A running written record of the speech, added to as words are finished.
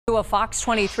To a Fox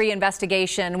 23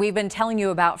 investigation we've been telling you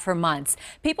about for months.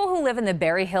 People who live in the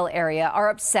Berry Hill area are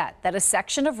upset that a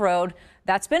section of road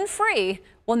that's been free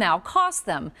will now cost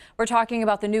them. We're talking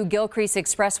about the new Gilcrease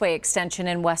Expressway extension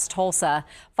in West Tulsa.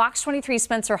 Fox 23's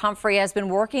Spencer Humphrey has been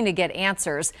working to get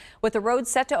answers. With the road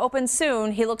set to open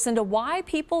soon, he looks into why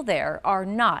people there are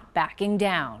not backing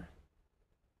down.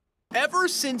 Ever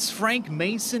since Frank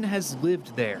Mason has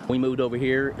lived there. We moved over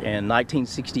here in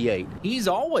 1968. He's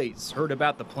always heard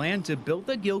about the plan to build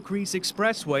the Gilcrease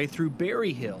Expressway through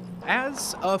Berry Hill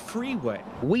as a freeway.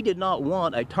 We did not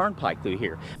want a turnpike through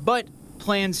here. But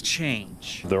plans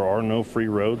change. There are no free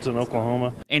roads in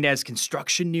Oklahoma. And as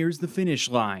construction nears the finish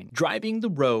line, driving the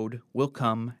road will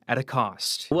come at a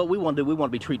cost. What we want to do, we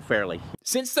want to be treated fairly.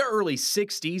 Since the early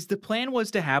 60s, the plan was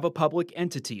to have a public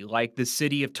entity like the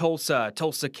city of Tulsa,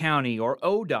 Tulsa County, or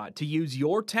ODOT to use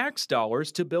your tax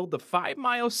dollars to build the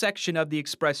 5-mile section of the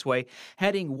expressway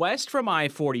heading west from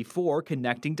I-44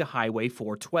 connecting to Highway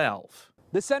 412.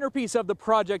 The centerpiece of the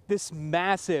project, this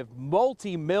massive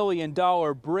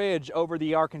multi-million-dollar bridge over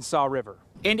the Arkansas River.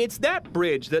 And it's that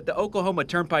bridge that the Oklahoma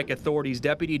Turnpike Authority's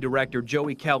Deputy Director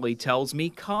Joey Kelly tells me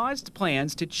caused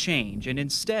plans to change and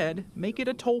instead make it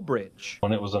a toll bridge.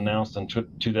 When it was announced in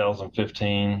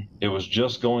 2015, it was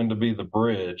just going to be the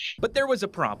bridge. But there was a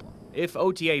problem. If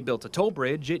OTA built a toll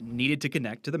bridge, it needed to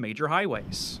connect to the major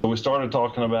highways. So we started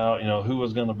talking about, who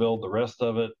was going to build the rest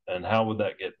of it and how would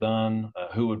that get done,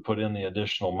 who would put in the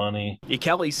additional money.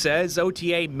 Kelly says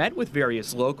OTA met with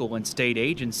various local and state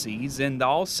agencies and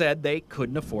all said they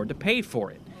couldn't afford to pay for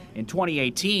it. In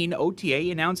 2018,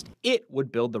 OTA announced it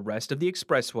would build the rest of the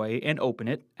expressway and open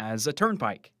it as a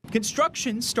turnpike.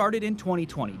 Construction started in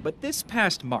 2020, but this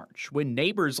past March, when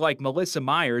neighbors like Melissa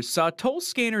Myers saw toll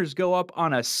scanners go up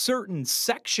on a certain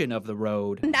section of the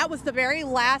road, that was the very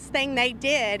last thing they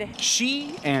did.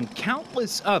 She and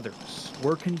countless others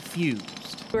were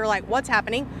confused. We were like, what's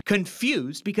happening?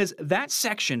 Confused because that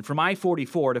section from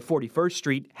I-44 to 41st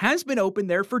Street has been open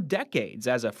there for decades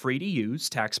as a free-to-use,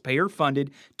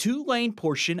 taxpayer-funded, 2-lane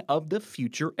portion of the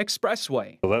future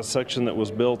expressway. So that section that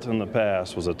was built in the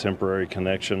past was a temporary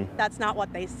connection. That's not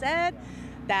what they said.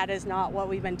 That is not what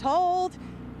we've been told.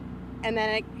 And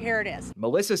then here it is.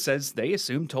 Melissa says they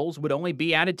assumed tolls would only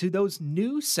be added to those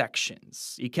new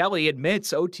sections. Kelly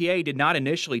admits OTA did not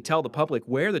initially tell the public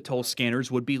where the toll scanners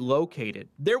would be located.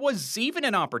 There was even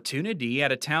an opportunity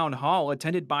at a town hall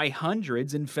attended by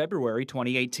hundreds in February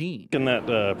 2018. In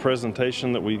that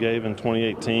presentation that we gave in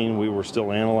 2018, we were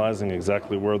still analyzing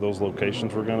exactly where those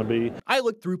locations were going to be. I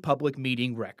looked through public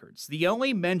meeting records. The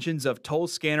only mentions of toll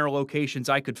scanner locations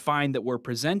I could find that were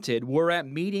presented were at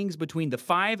meetings between the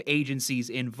 5 agencies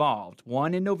involved,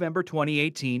 one in November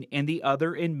 2018 and the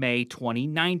other in May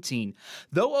 2019.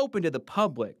 Though open to the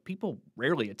public, people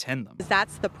rarely attend them.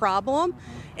 That's the problem,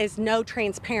 is no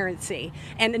transparency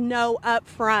and no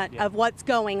upfront of what's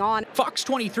going on. Fox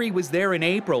 23 was there in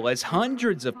April as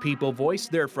hundreds of people voiced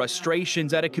their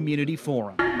frustrations at a community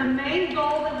forum. The main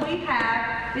goal that we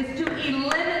have is to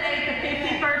eliminate the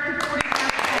 51st to 41st.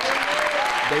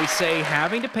 They say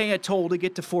having to pay a toll to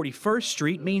get to 41st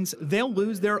Street means they'll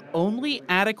lose their only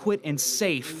adequate and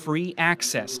safe free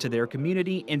access to their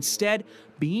community, instead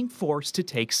being forced to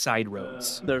take side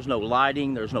roads. There's no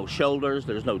lighting, there's no shoulders,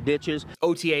 there's no ditches.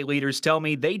 OTA leaders tell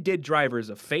me they did drivers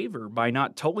a favor by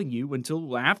not tolling you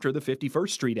until after the 51st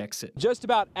Street exit. Just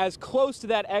about as close to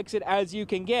that exit as you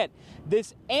can get.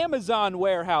 This Amazon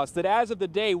warehouse that as of the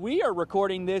day we are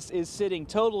recording this is sitting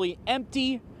totally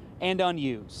empty and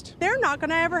unused. They're not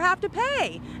going to ever have to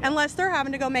pay unless they're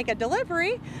having to go make a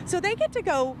delivery, so they get to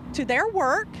go to their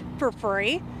work for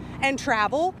free and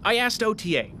travel. I asked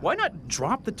OTA, why not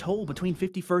drop the toll between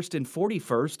 51st and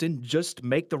 41st and just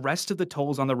make the rest of the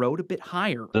tolls on the road a bit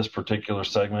higher? This particular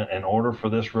segment, in order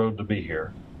for this road to be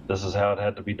here, this is how it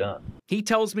had to be done. He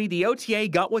tells me the OTA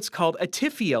got what's called a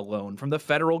TIFIA loan from the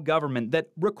federal government that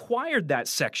required that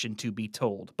section to be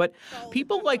tolled. But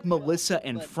people like Melissa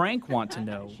and Frank want to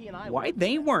know why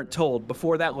they weren't told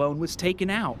before that loan was taken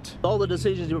out. All the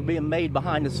decisions were being made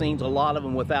behind the scenes, a lot of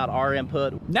them without our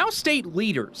input. Now state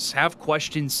leaders have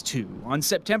questions too. On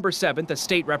September 7th, a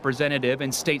state representative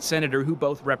and state senator who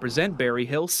both represent Berry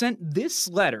Hill sent this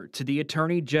letter to the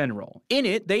Attorney General. In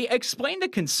it, they explained the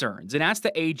concerns and asked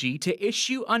the AG to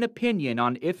issue an opinion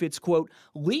on if it's, quote,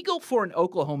 legal for an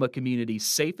Oklahoma community's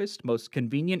safest, most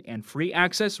convenient, and free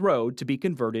access road to be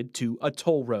converted to a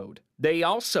toll road. They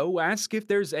also ask if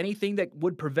there's anything that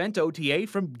would prevent OTA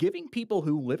from giving people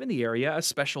who live in the area a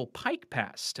special Pike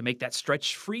Pass to make that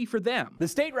stretch free for them. The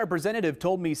state representative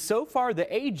told me so far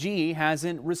the AG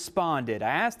hasn't responded. I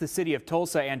asked the city of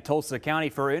Tulsa and Tulsa County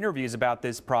for interviews about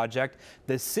this project.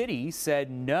 The city said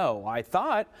no. I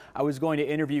thought I was going to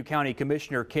interview County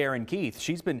Commissioner Karen Keith.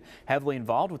 She's been heavily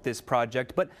involved with this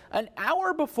project, but an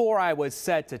hour before I was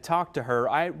set to talk to her,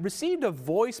 I received a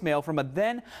voicemail from a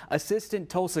then Assistant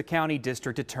Tulsa County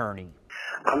District Attorney.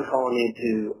 I'm calling in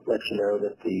to let you know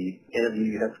that the interview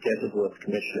you have scheduled with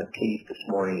Commissioner Keith this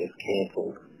morning is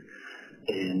canceled,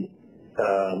 and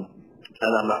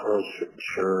I'm not really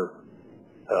sure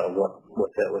what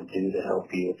that would do to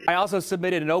help you. I also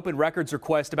submitted an open records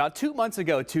request about 2 months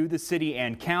ago to the city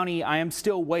and county. I am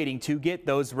still waiting to get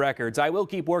those records. I will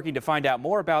keep working to find out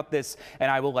more about this, and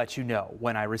I will let you know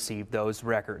when I receive those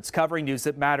records. Covering news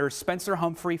that matters, Spencer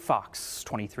Humphrey, Fox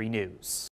 23 News.